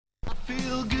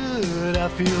feel good, I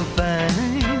feel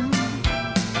fine.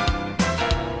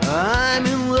 I'm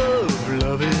in love,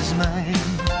 love is mine.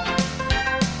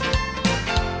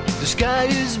 The sky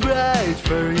is bright,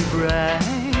 very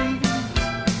bright.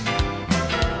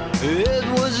 It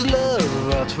was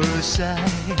love at first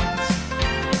sight.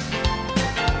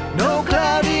 No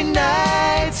cloudy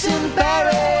nights in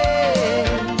Paris.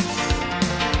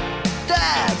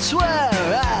 That's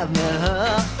where I met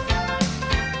her.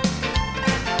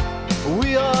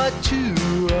 We are two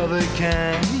of a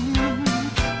kind.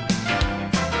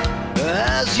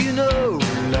 As you know,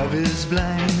 love is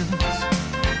blind.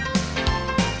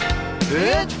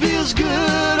 It feels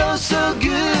good, oh so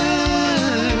good.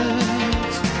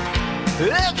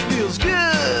 It feels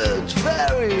good,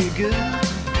 very good.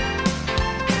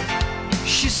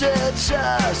 She said,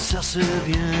 ça c'est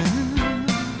bien.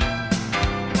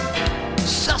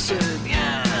 Ça c'est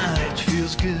bien, it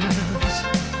feels good.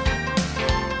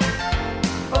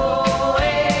 Oh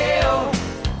eh oh,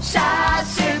 ça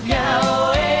c'est bien,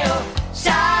 oh eh oh,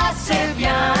 ça c'est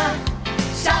bien,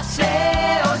 ça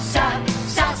c'est oh ça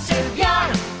c'est bien,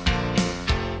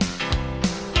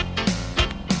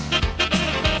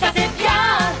 ça c'est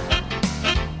bien.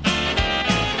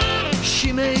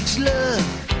 She makes love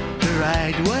the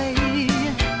right way.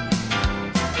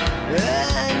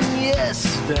 And yes,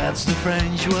 that's the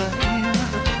French way.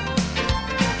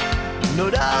 No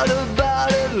doubt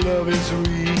about it, love is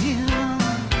real.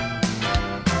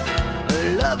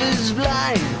 Love is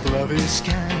blind, love is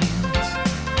kind.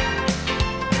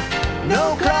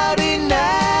 No cloudy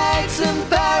nights in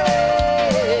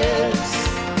Paris.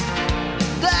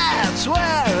 That's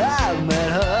where I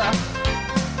met her.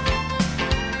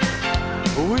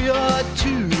 We are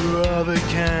two of a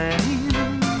kind.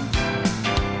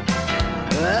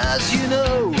 As you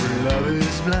know, love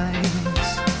is blind.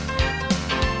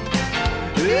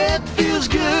 It feels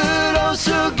good, oh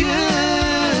so good.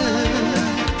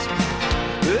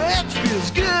 It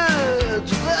feels good,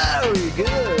 very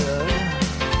good.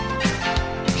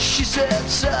 She said,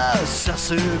 ça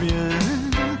c'est bien.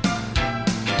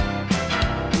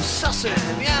 Ça c'est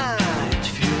bien, it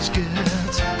feels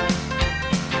good.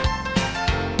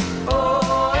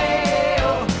 Oh eh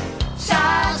oh,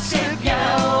 ça c'est bien,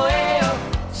 oh eh oh,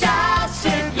 ça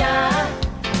c'est bien,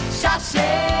 ça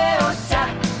c'est